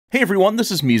Hey everyone,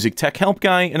 this is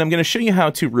MusicTechHelpGuy, and I'm going to show you how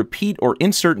to repeat or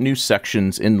insert new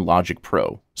sections in Logic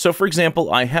Pro. So for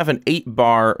example, I have an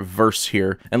 8-bar verse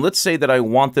here, and let's say that I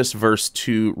want this verse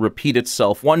to repeat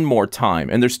itself one more time,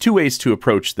 and there's two ways to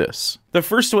approach this. The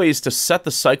first way is to set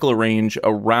the cycle range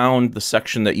around the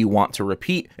section that you want to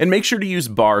repeat, and make sure to use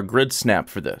bar grid snap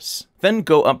for this. Then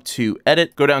go up to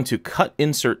Edit, go down to Cut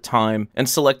Insert Time, and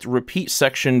select Repeat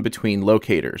Section Between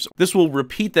Locators. This will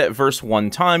repeat that verse one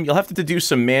time. You'll have to do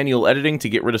some manual editing to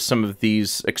get rid of some of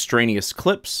these extraneous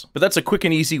clips, but that's a quick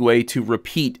and easy way to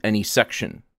repeat any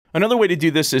section. Another way to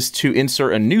do this is to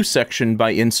insert a new section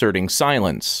by inserting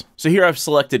silence. So here I've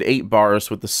selected 8 bars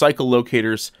with the cycle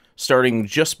locators starting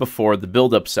just before the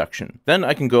build-up section. Then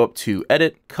I can go up to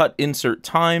Edit, Cut Insert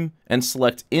Time, and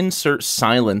select Insert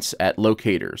Silence at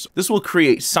Locators. This will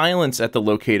create silence at the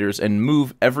locators and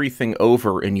move everything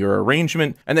over in your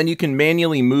arrangement, and then you can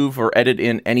manually move or edit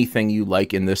in anything you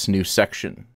like in this new section.